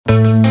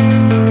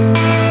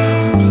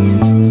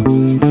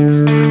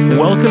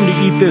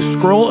this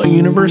Scroll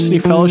University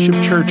Fellowship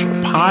Church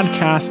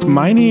podcast.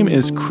 My name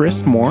is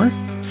Chris Moore.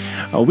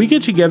 We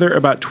get together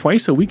about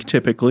twice a week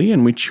typically,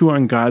 and we chew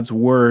on God's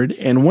Word.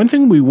 And one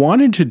thing we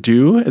wanted to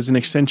do as an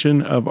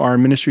extension of our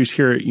ministries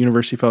here at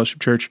University Fellowship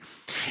Church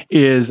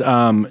is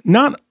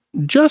not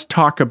just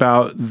talk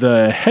about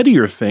the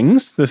headier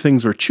things, the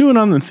things we're chewing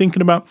on and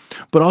thinking about,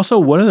 but also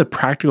what are the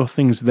practical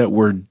things that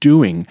we're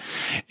doing.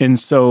 And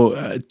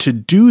so to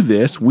do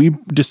this, we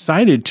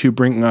decided to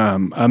bring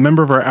a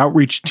member of our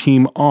outreach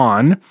team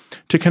on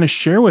to kind of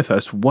share with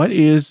us what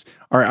is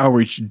our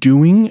outreach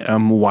doing,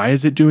 why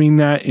is it doing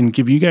that, and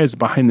give you guys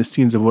behind the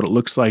scenes of what it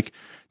looks like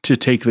to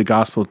take the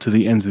gospel to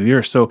the ends of the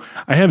earth. So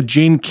I have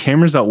Jane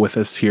Kamerzelt with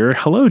us here.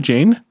 Hello,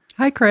 Jane.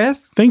 Hi,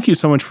 Chris. Thank you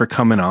so much for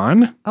coming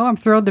on. Oh, I'm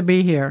thrilled to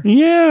be here.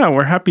 Yeah,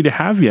 we're happy to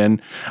have you.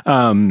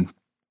 And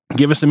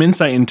give us some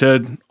insight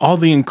into all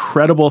the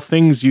incredible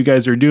things you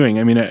guys are doing.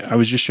 I mean, I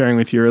was just sharing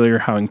with you earlier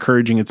how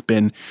encouraging it's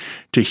been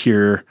to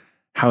hear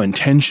how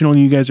intentional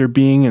you guys are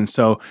being. And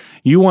so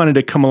you wanted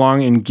to come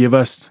along and give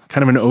us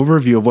kind of an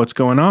overview of what's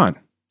going on.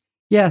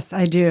 Yes,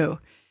 I do.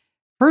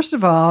 First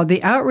of all,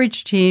 the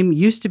outreach team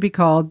used to be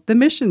called the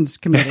missions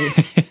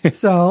committee.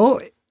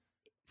 So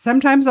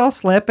sometimes I'll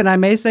slip and I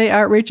may say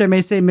outreach, I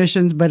may say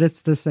missions, but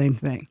it's the same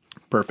thing.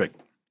 Perfect.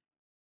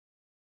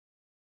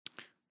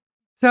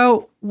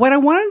 So what I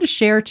wanted to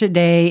share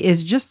today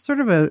is just sort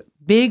of a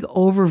big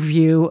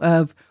overview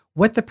of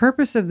what the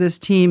purpose of this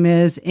team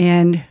is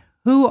and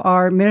who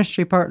our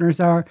ministry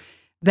partners are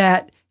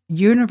that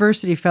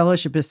University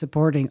Fellowship is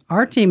supporting.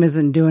 Our team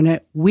isn't doing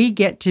it. We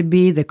get to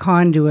be the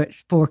conduit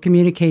for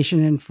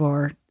communication and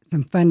for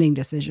some funding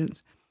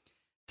decisions.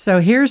 So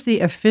here's the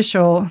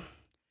official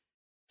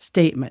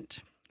statement.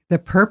 The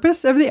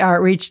purpose of the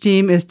outreach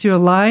team is to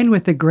align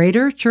with the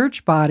greater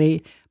church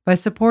body by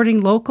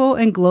supporting local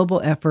and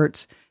global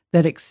efforts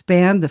that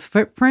expand the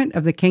footprint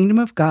of the kingdom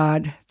of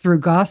God through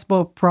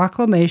gospel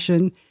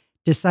proclamation,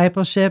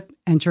 discipleship,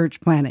 and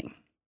church planning.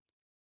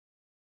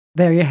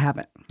 There you have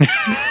it.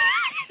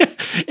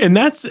 And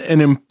that's an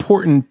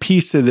important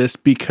piece of this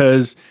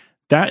because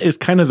that is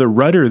kind of the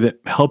rudder that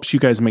helps you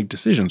guys make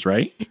decisions,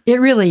 right? It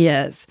really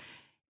is.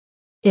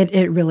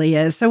 It really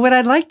is. So what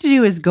I'd like to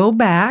do is go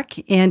back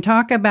and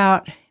talk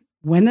about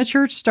when the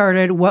church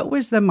started, what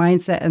was the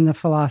mindset and the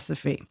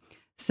philosophy.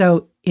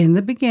 So in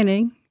the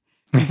beginning,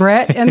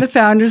 Brett and the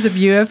founders of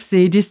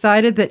UFC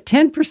decided that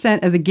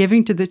 10% of the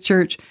giving to the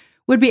church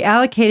would be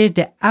allocated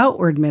to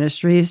outward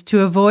ministries to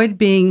avoid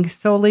being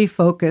solely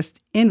focused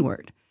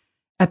inward.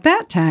 At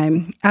that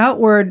time,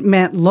 outward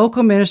meant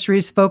local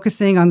ministries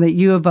focusing on the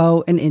U of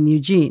O and in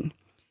Eugene.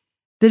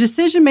 The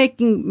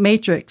decision-making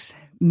matrix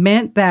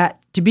meant that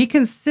to be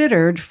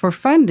considered for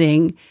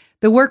funding,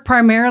 the work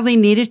primarily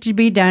needed to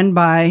be done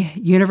by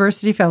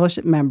University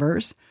Fellowship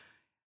members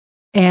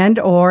and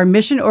or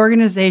mission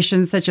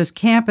organizations such as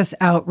campus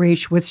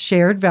outreach with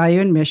shared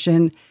value and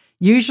mission.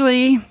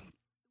 Usually,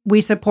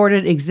 we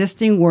supported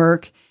existing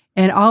work,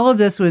 and all of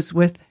this was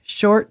with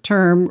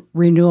short-term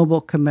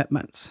renewable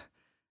commitments.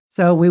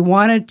 So we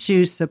wanted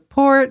to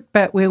support,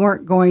 but we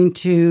weren't going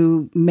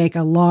to make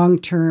a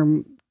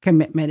long-term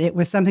commitment. It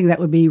was something that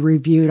would be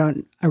reviewed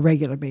on a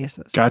regular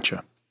basis.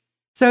 Gotcha.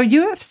 So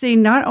UFC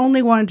not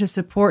only wanted to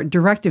support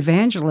direct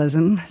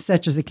evangelism,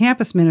 such as the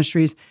campus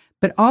ministries,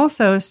 but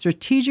also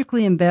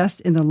strategically invest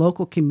in the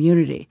local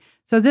community.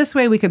 So this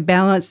way we could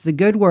balance the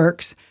good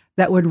works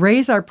that would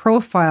raise our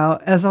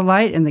profile as a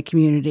light in the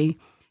community.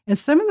 And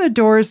some of the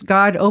doors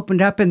God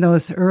opened up in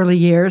those early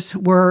years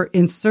were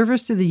in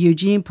service to the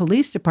Eugene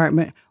Police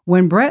Department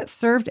when Brett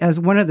served as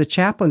one of the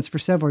chaplains for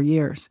several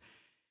years.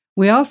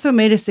 We also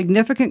made a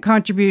significant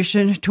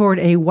contribution toward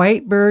a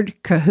Whitebird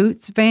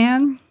Cahoots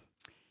van,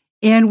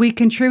 and we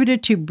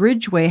contributed to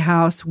Bridgeway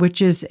House,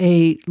 which is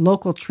a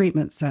local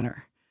treatment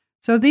center.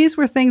 So these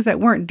were things that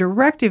weren't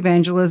direct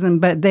evangelism,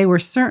 but they were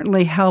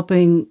certainly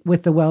helping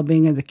with the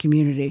well-being of the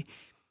community.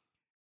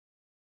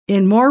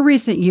 In more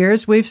recent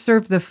years, we've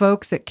served the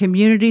folks at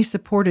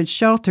community-supported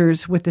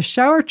shelters with the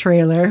shower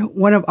trailer,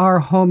 one of our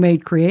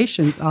homemade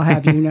creations, I'll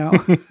have you know,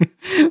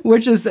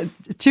 which is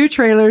 2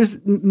 trailers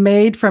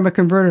made from a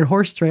converted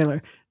horse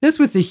trailer. This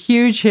was a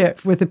huge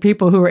hit with the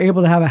people who were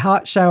able to have a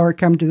hot shower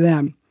come to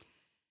them.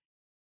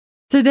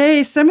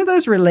 Today, some of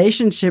those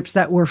relationships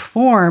that were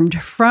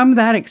formed from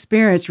that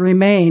experience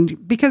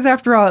remained because,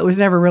 after all, it was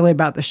never really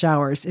about the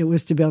showers. It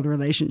was to build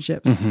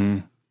relationships. Mm-hmm.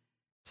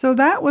 So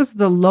that was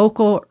the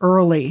local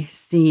early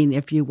scene,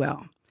 if you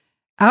will.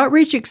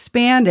 Outreach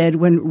expanded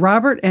when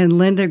Robert and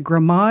Linda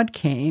Gramad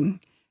came.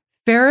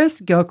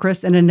 Ferris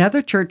Gilchrist and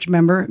another church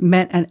member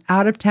met an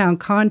out-of-town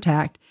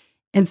contact,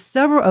 and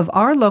several of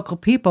our local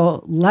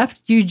people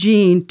left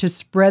Eugene to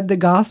spread the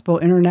gospel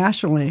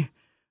internationally.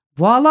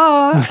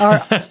 Voila!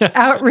 Our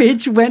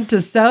outreach went to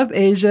South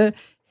Asia,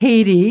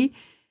 Haiti,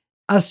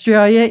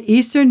 Australia,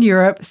 Eastern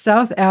Europe,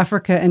 South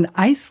Africa, and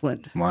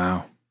Iceland.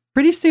 Wow.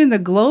 Pretty soon, the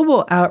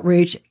global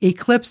outreach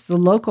eclipsed the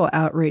local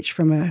outreach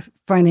from a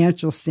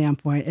financial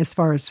standpoint as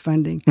far as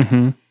funding.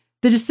 Mm-hmm.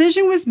 The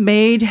decision was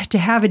made to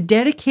have a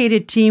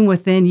dedicated team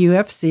within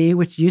UFC,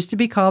 which used to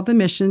be called the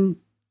mission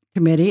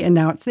Committee, and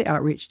now it's the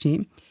outreach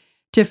team,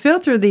 to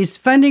filter these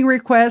funding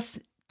requests,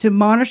 to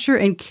monitor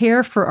and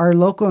care for our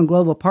local and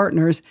global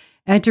partners,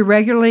 and to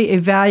regularly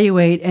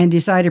evaluate and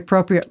decide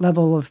appropriate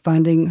level of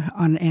funding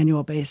on an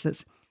annual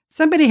basis.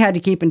 Somebody had to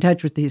keep in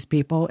touch with these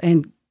people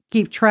and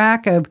keep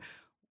track of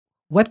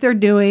what they're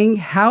doing,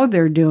 how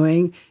they're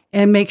doing,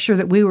 and make sure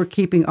that we were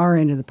keeping our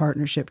end of the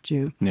partnership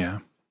too. Yeah.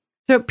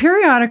 So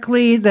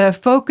periodically, the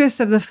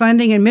focus of the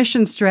funding and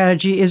mission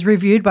strategy is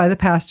reviewed by the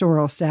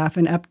pastoral staff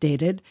and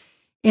updated.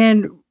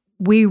 And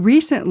we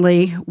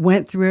recently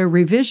went through a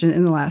revision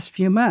in the last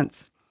few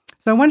months.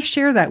 So I want to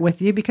share that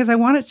with you because I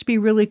want it to be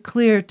really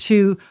clear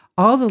to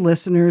all the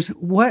listeners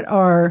what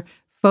our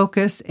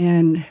focus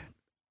and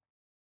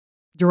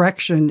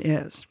direction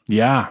is.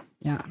 Yeah.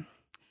 Yeah.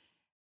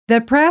 The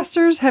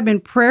pastors have been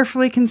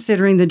prayerfully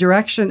considering the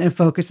direction and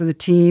focus of the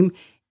team,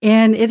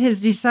 and it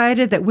has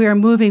decided that we are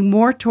moving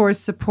more towards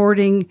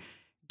supporting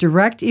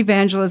direct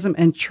evangelism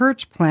and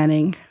church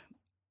planning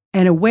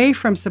and away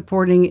from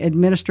supporting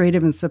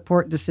administrative and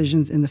support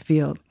decisions in the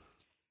field.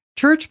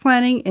 Church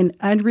planning in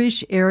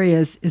unreached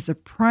areas is a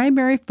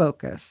primary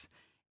focus,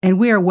 and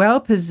we are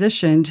well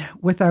positioned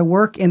with our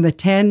work in the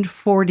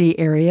 1040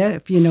 area,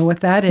 if you know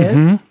what that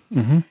is,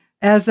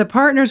 as the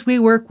partners we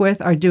work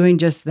with are doing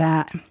just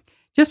that.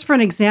 Just for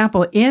an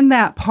example, in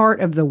that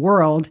part of the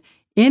world,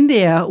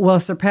 India will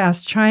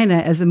surpass China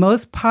as the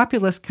most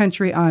populous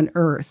country on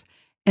earth,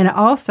 and it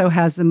also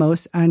has the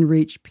most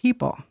unreached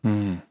people.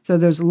 So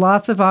there's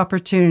lots of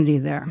opportunity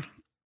there.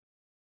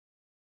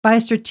 By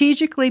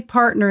strategically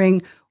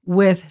partnering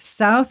with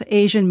South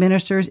Asian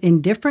ministers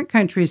in different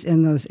countries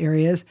in those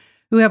areas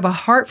who have a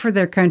heart for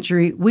their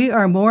country, we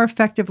are more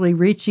effectively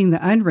reaching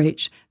the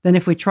unreached than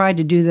if we tried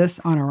to do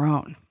this on our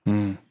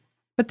own.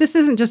 But this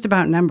isn't just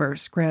about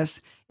numbers,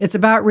 Chris. It's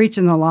about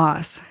reaching the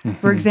lost.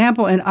 For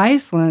example, in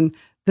Iceland,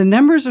 the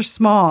numbers are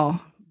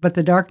small, but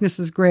the darkness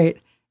is great.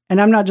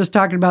 And I'm not just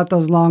talking about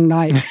those long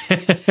nights.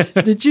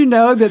 Did you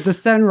know that the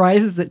sun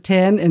rises at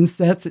 10 and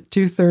sets at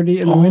 2:30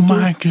 in the winter? Oh,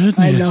 my goodness.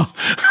 I know.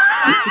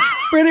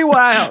 It's pretty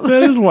wild.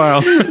 That is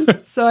wild.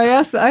 So I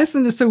asked the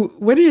Icelanders, so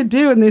what do you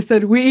do? And they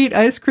said, we eat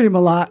ice cream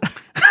a lot.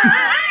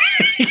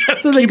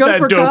 So they Keep go that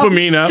for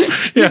dopamine coffee.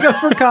 up. They go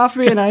for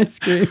coffee and ice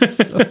cream.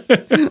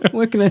 So,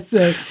 what can I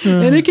say?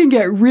 And it can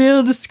get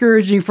real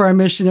discouraging for our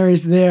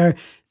missionaries there.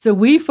 So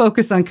we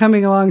focus on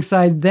coming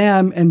alongside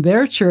them and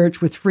their church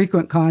with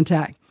frequent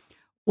contact.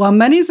 While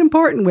money is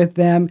important with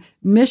them,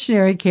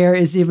 missionary care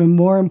is even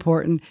more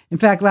important. In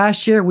fact,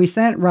 last year we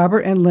sent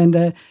Robert and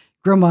Linda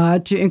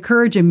Gromad to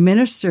encourage and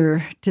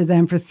minister to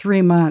them for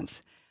 3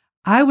 months.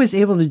 I was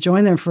able to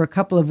join them for a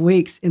couple of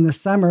weeks in the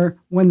summer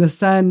when the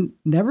sun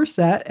never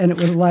set and it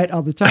was light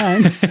all the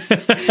time.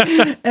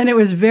 And it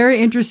was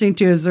very interesting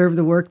to observe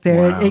the work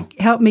there. Wow.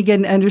 It helped me get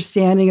an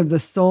understanding of the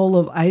soul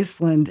of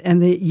Iceland and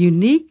the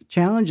unique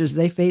challenges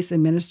they face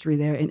in ministry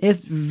there. And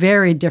it's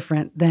very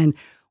different than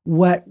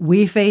what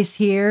we face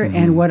here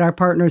and what our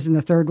partners in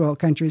the third world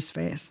countries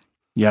face.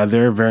 Yeah,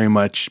 they're very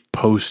much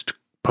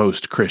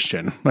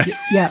post-Christian.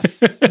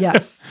 Yes,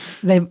 yes.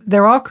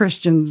 They're all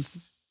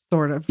Christians,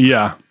 sort of.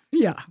 Yeah.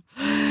 Yeah.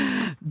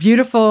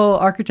 Beautiful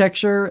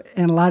architecture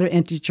and a lot of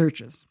empty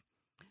churches.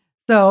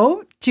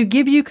 So to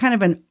give you kind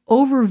of an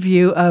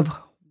overview of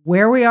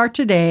where we are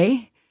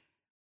today,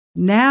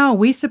 now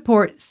we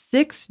support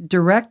 6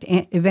 direct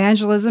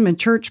evangelism and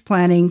church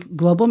planning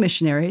global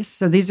missionaries.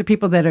 So these are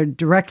people that are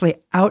directly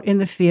out in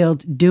the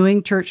field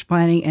doing church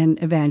planning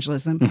and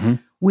evangelism.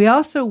 We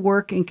also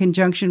work in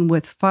conjunction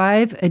with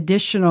 5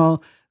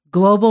 additional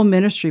global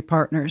ministry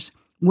partners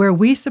where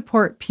we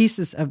support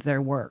pieces of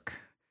their work.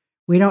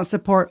 We don't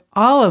support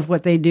all of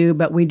what they do,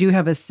 but we do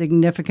have a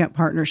significant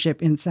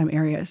partnership in some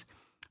areas.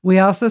 We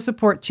also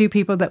support 2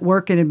 people that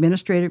work in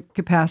administrative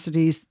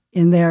capacities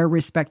in their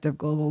respective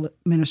global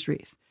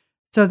ministries.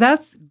 So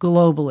that's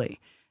globally.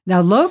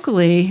 Now,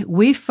 locally,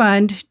 we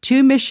fund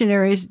 2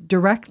 missionaries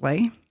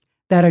directly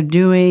that are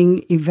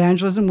doing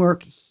evangelism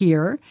work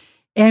here.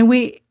 And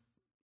we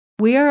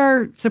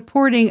are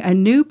supporting a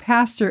new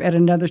pastor at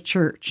another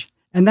church.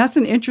 And that's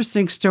an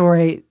interesting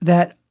story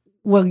that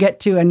we'll get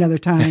to another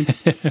time.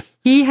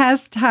 He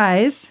has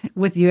ties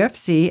with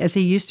UFC as he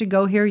used to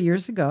go here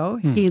years ago.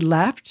 He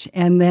left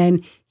and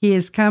then he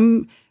has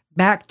come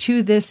back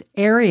to this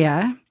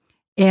area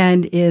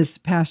and is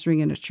pastoring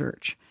in a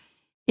church.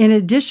 In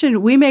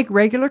addition, we make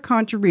regular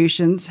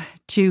contributions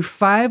to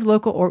 5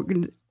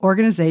 local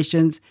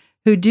organizations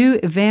who do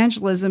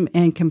evangelism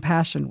and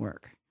compassion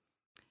work.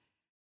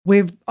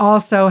 We've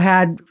also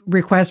had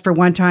requests for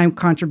one-time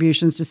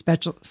contributions to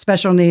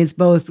special needs,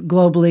 both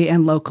globally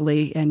and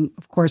locally. And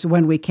of course,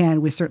 when we can,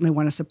 we certainly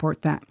want to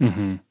support that.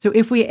 So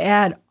if we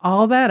add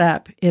all that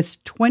up, it's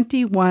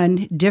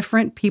 21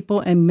 different people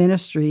and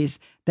ministries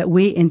that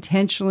we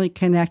intentionally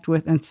connect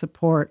with and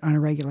support on a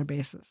regular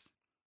basis.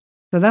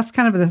 So that's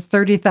kind of the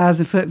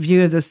 30,000-foot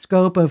view of the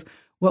scope of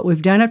what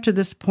we've done up to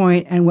this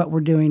point and what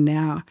we're doing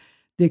now.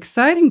 The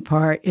exciting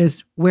part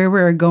is where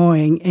we're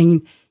going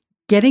and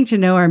getting to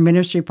know our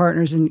ministry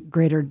partners in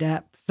greater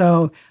depth.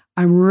 So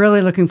I'm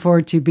really looking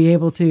forward to be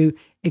able to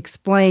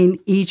explain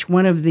each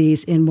one of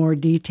these in more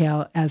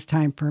detail as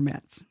time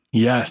permits.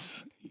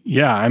 Yes.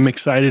 Yeah, I'm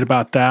excited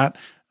about that.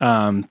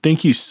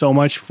 Thank you so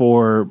much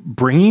for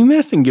bringing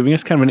this and giving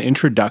us kind of an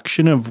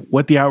introduction of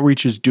what the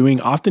outreach is doing,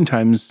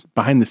 oftentimes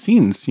behind the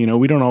scenes.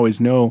 We don't always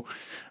know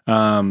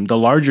the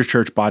larger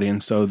church body.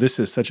 And so this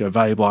is such a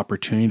valuable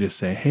opportunity to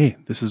say, hey,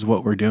 this is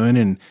what we're doing,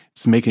 and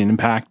it's making an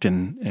impact,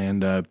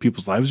 and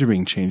people's lives are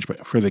being changed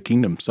for the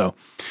kingdom. So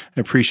I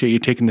appreciate you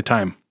taking the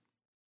time.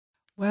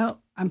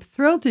 Well, I'm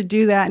thrilled to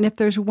do that. And if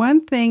there's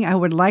one thing I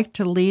would like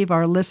to leave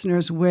our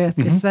listeners with,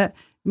 it's that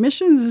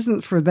missions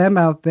isn't for them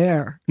out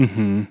there.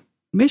 Mm-hmm.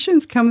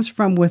 Missions comes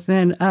from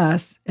within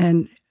us,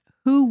 and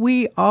who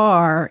we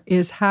are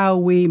is how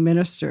we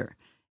minister.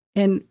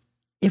 And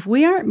if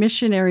we aren't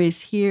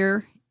missionaries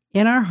here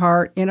in our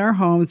heart, in our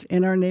homes,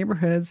 in our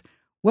neighborhoods,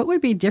 what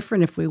would be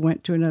different if we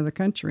went to another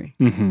country?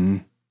 Mm-hmm.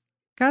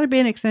 Got to be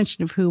an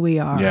extension of who we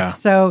are. Yeah.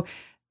 So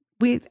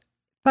we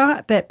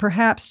thought that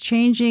perhaps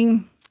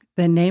changing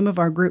the name of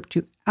our group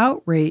to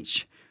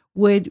Outreach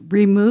would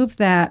remove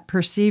that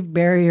perceived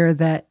barrier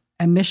that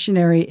a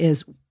missionary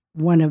is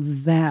one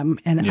of them,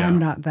 and I'm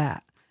not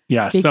that.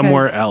 Yeah,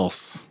 somewhere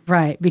else.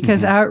 Right,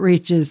 because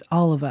Outreach is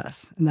all of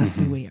us, and that's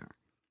who we are.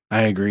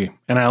 I agree,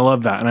 and I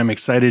love that, and I'm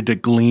excited to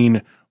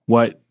glean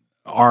what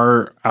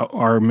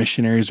our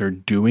missionaries are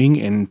doing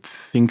and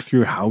think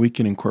through how we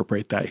can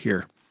incorporate that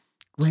here.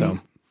 Great. So,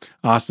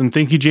 awesome.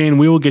 Thank you, Jane.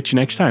 We will get you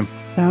next time.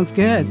 Sounds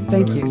good.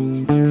 Thank you.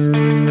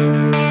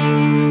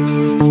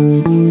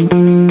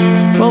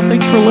 Well,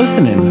 thanks for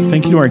listening.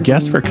 Thank you to our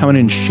guests for coming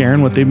and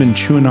sharing what they've been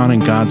chewing on in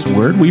God's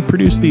Word. We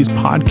produce these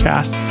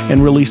podcasts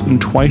and release them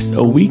twice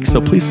a week, so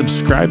please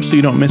subscribe so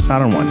you don't miss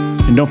out on one.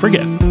 And don't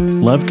forget,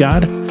 love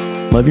God,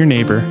 love your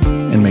neighbor,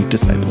 and make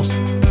disciples.